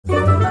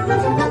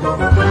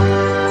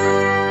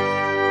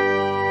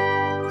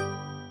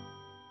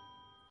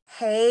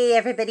Hey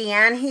everybody,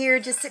 I'm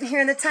here, just sitting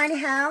here in the tiny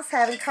house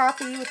having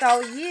coffee with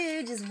all of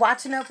you, just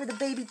watching over the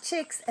baby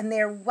chicks, and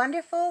they're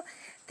wonderful.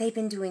 They've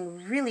been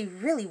doing really,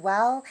 really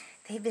well.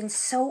 They've been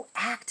so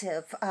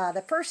active.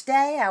 The first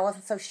day, I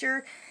wasn't so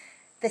sure.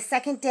 The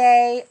second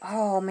day,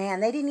 oh man,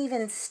 they didn't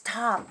even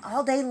stop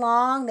all day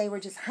long. They were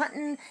just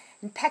hunting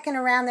and pecking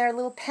around their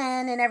little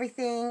pen and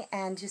everything,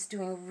 and just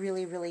doing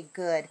really, really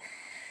good.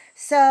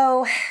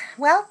 So,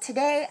 well,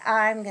 today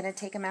I'm going to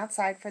take them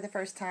outside for the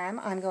first time.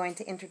 I'm going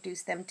to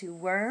introduce them to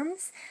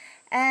worms,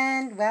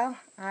 and, well,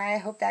 I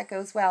hope that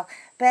goes well.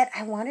 But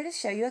I wanted to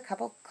show you a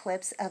couple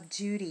clips of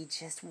Judy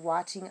just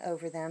watching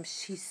over them.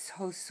 She's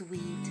so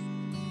sweet.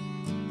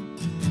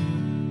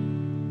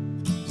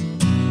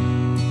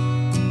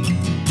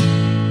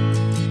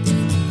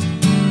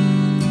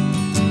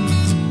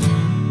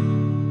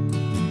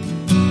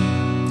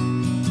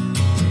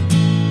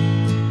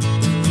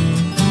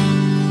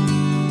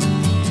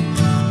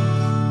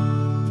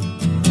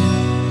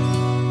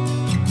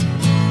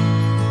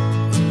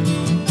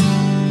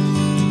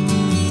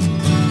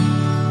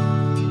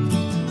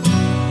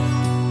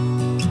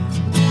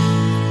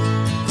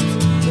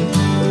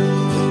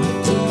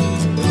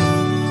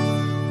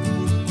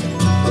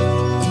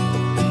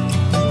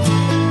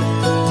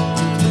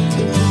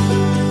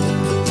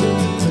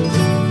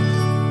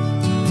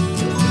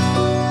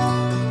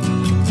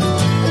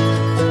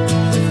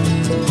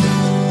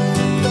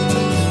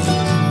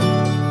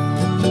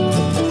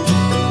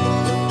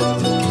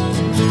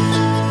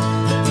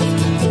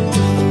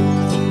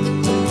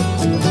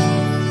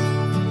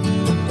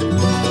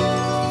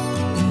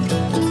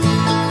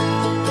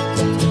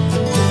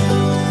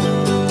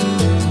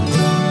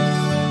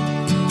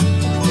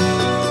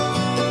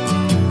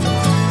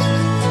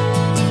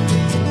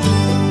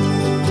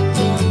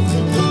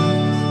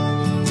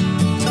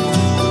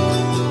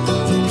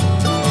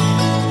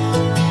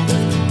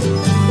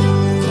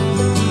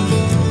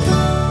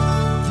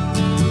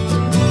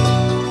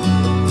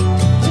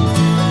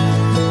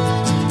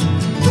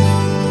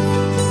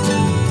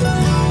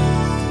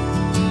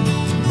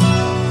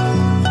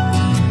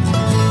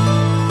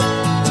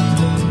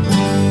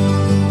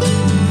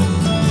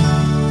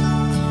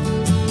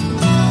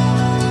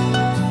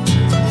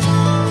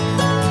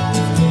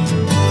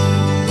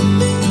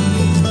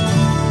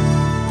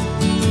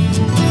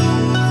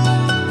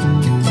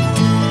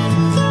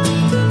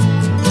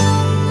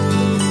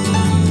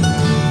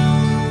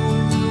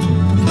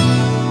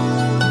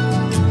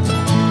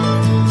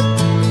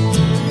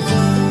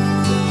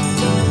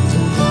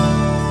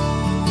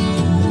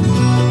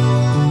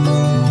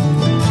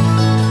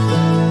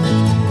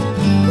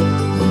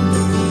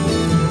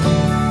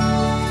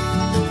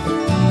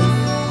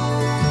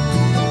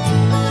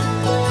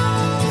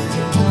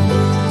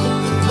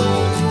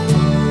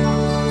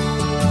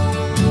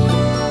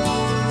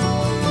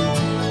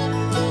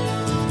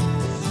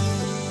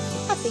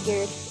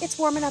 Figured it's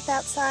warming up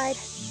outside.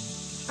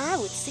 I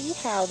would see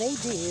how they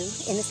do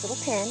in this little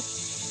pen.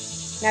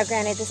 Now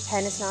granted, this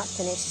pen is not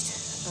finished.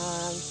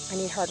 I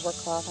need hardware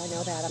cloth, I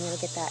know that. I'm going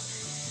to get that.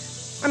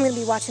 I'm going to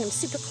be watching them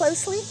super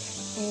closely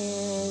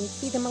and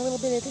feed them a little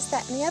bit of this,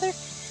 that, and the other.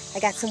 I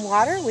got some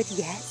water with,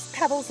 yes,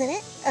 pebbles in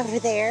it over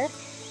there.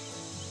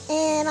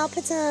 And I'll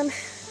put some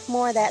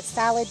more of that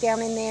salad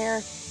down in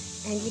there.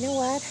 And you know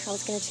what? I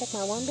was going to check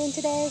my worm bin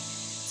today.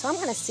 So I'm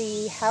going to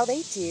see how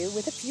they do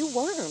with a few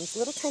worms,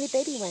 little tiny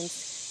baby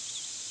ones.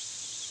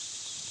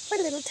 What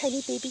little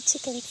tiny baby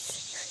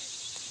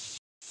chickens.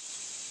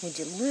 Would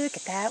you look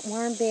at that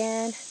worm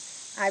bin?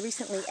 I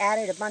recently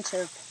added a bunch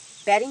of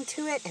bedding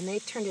to it, and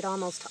they've turned it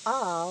almost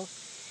all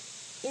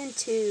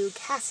into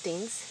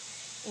castings.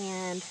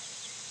 And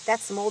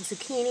that's some old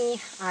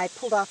zucchini. I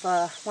pulled off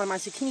one of my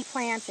zucchini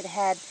plants. It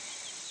had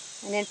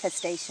an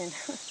infestation.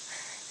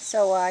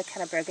 So I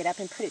kind of broke it up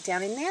and put it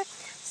down in there.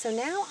 So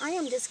now I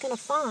am just going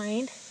to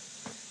find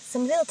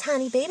some little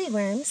tiny baby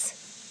worms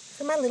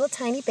for my little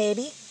tiny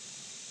baby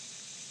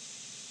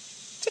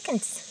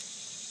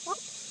chickens. Well,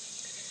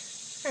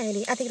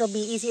 alrighty, I think it'll be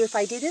easier if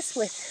I do this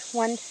with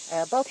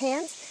both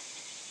hands.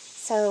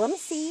 So let me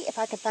see if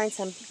I can find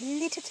some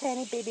little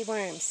tiny baby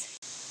worms.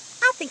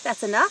 I think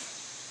that's enough.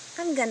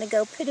 I'm going to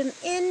go put them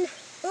in.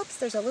 Oops,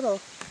 there's a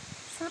little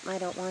something I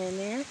don't want in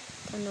there.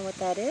 Don't know what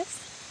that is.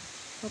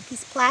 A little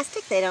piece of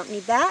plastic. They don't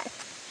need that.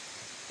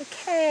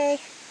 Okay.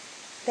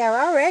 They're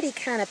already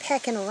kind of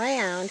pecking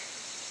around.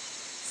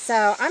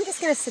 So I'm just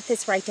going to sit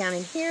this right down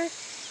in here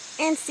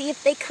and see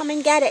if they come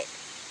and get it.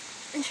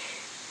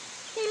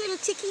 Hey little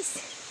chickies.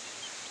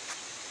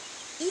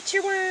 Eat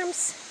your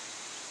worms.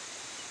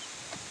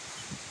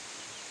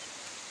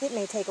 It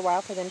may take a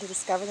while for them to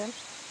discover them.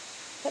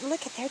 But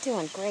look at, they're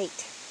doing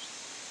great.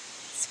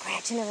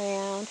 Scratching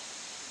around.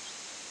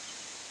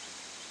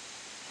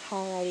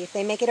 Alrighty, if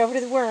they make it over to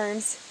the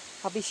worms,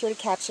 I'll be sure to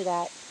capture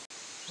that.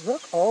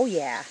 Look, oh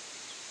yeah.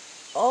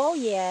 Oh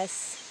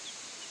yes.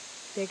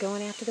 They're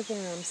going after the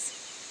worms.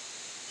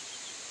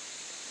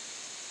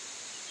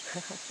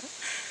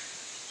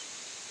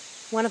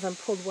 One of them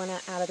pulled one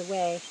out of the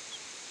way.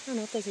 I don't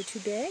know if those are too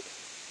big. I'm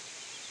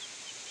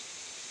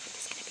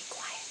just going to be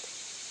quiet.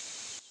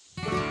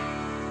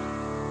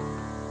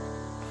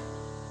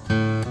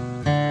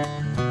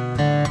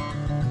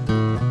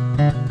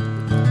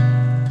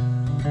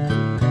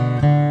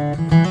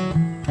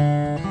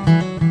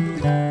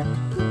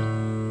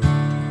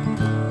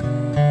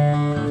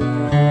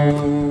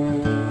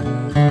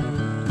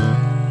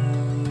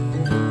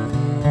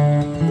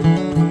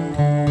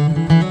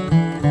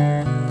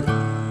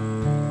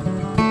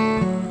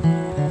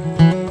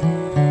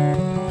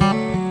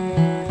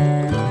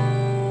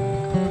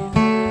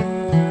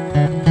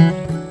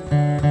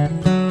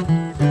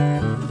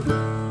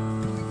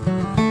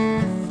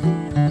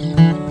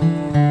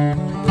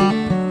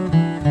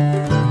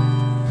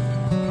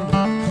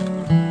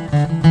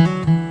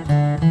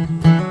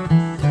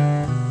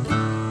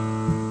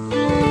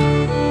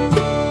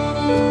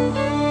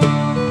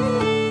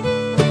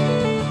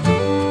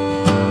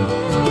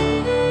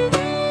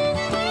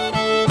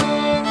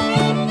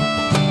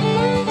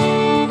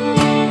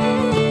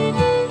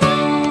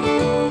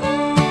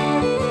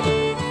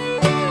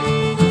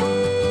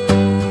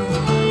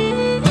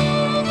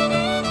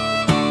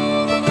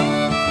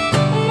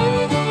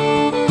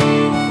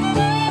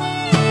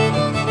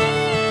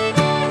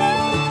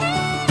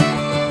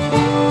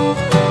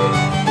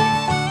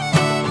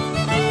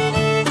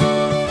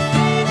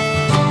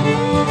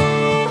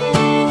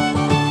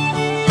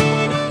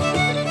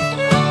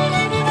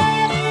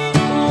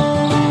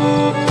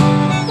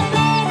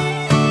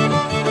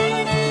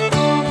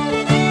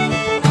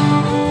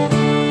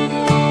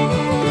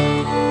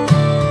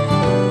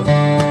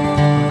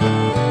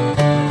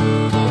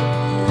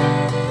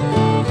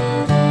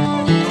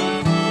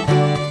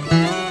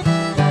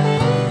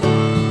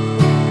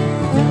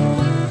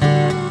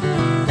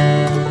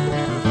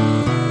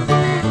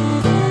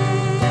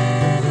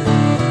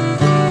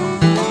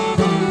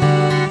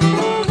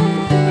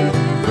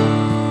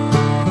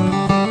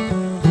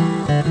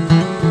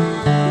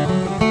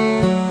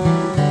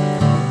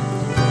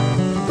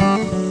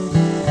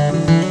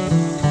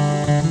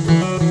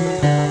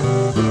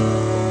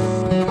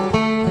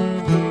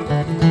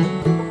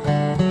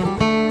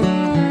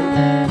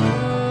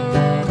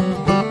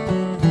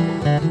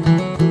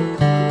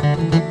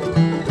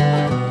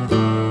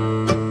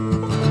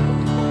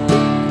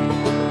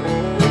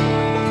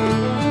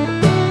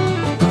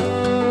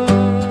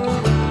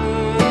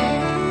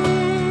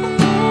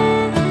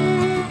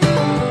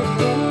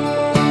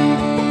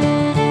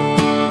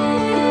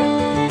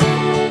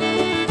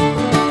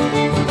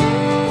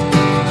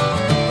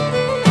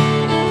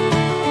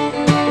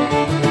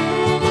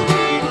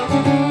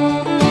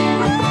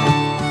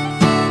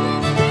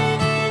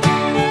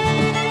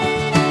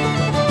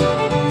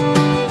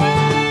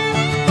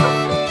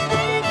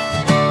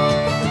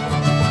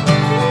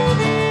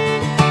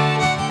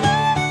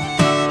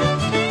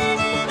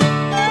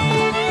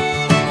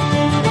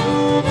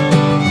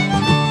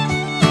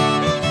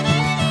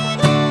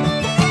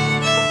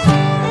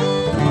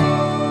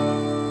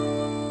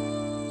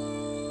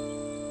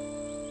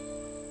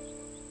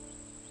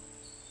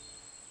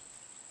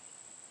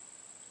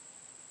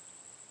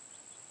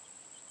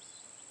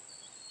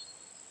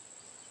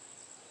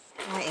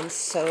 I am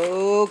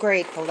so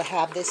grateful to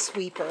have this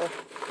sweeper,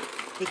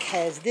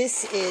 because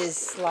this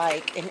is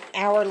like an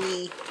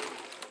hourly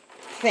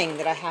thing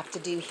that I have to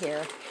do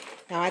here.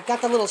 Now I've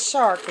got the little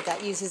shark, but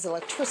that uses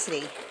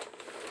electricity,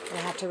 and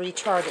I have to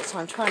recharge it, so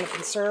I'm trying to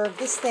conserve.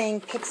 This thing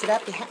picks it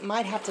up. You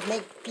might have to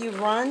make a few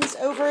runs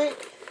over it,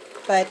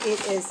 but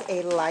it is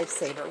a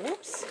lifesaver.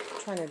 Whoops,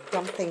 I'm trying to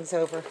dump things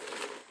over.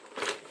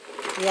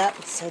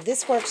 Yep, so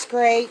this works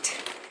great.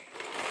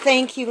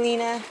 Thank you,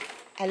 Lena.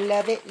 I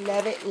love it,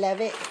 love it, love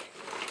it.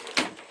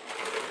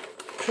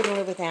 Couldn't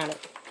live without it.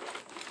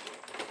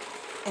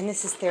 And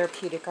this is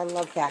therapeutic. I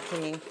love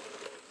vacuuming.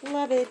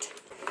 Love it.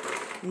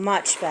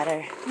 Much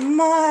better.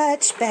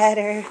 Much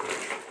better.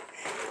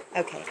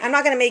 Okay, I'm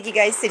not going to make you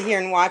guys sit here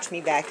and watch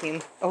me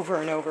vacuum over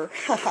and over.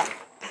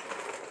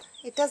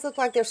 It does look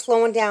like they're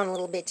slowing down a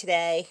little bit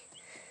today.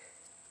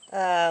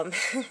 I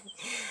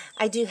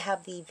do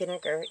have the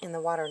vinegar in the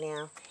water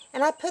now.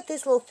 And I put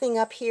this little thing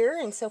up here,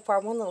 and so far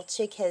one little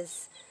chick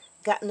has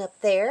gotten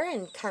up there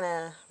and kind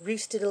of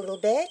roosted a little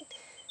bit.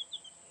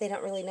 They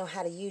don't really know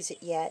how to use it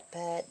yet,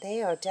 but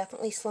they are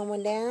definitely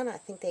slowing down. I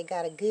think they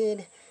got a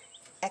good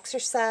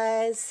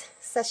exercise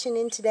session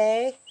in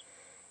today.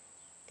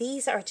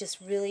 These are just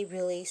really,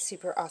 really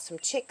super awesome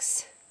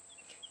chicks.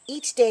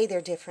 Each day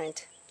they're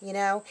different, you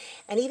know,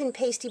 and even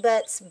Pasty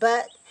Butt's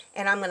butt,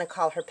 and I'm going to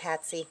call her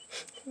Patsy.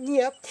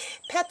 Yep,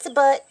 Pat's a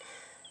butt,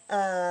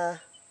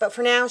 but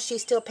for now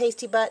she's still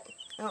Pasty Butt.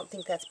 I don't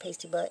think that's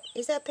Pasty Butt.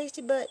 Is that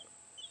Pasty Butt?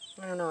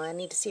 I don't know. I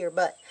need to see her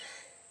butt.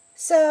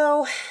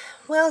 So,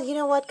 well, you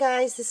know what,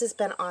 guys? This has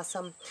been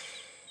awesome.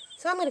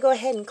 So I'm going to go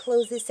ahead and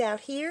close this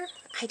out here.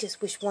 I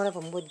just wish one of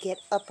them would get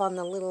up on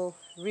the little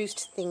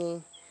roost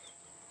thingy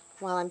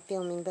while I'm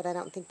filming, but I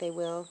don't think they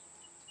will.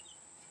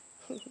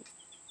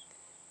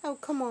 Oh,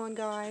 come on,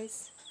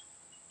 guys.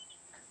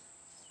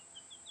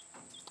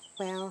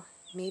 Well,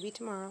 maybe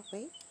tomorrow.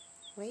 Wait,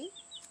 wait,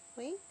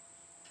 wait.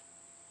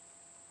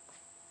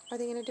 Are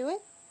they going to do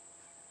it?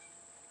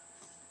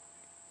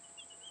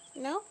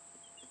 No?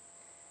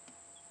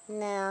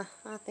 Nah,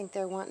 I think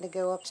they're wanting to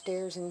go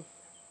upstairs and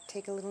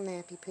take a little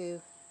nappy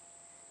poo.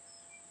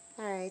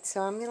 Alright, so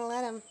I'm going to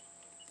let them.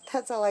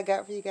 That's all I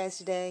got for you guys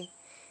today.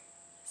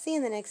 See you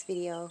in the next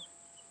video.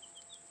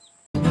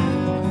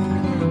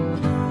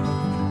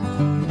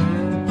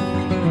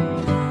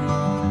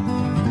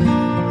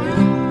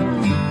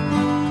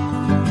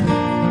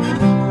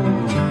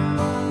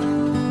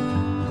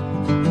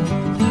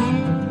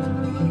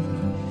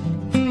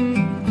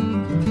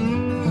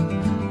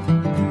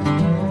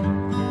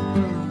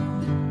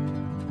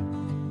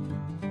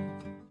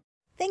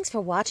 Thanks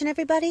for watching,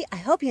 everybody. I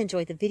hope you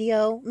enjoyed the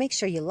video. Make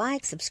sure you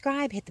like,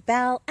 subscribe, hit the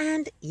bell,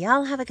 and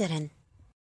y'all have a good one.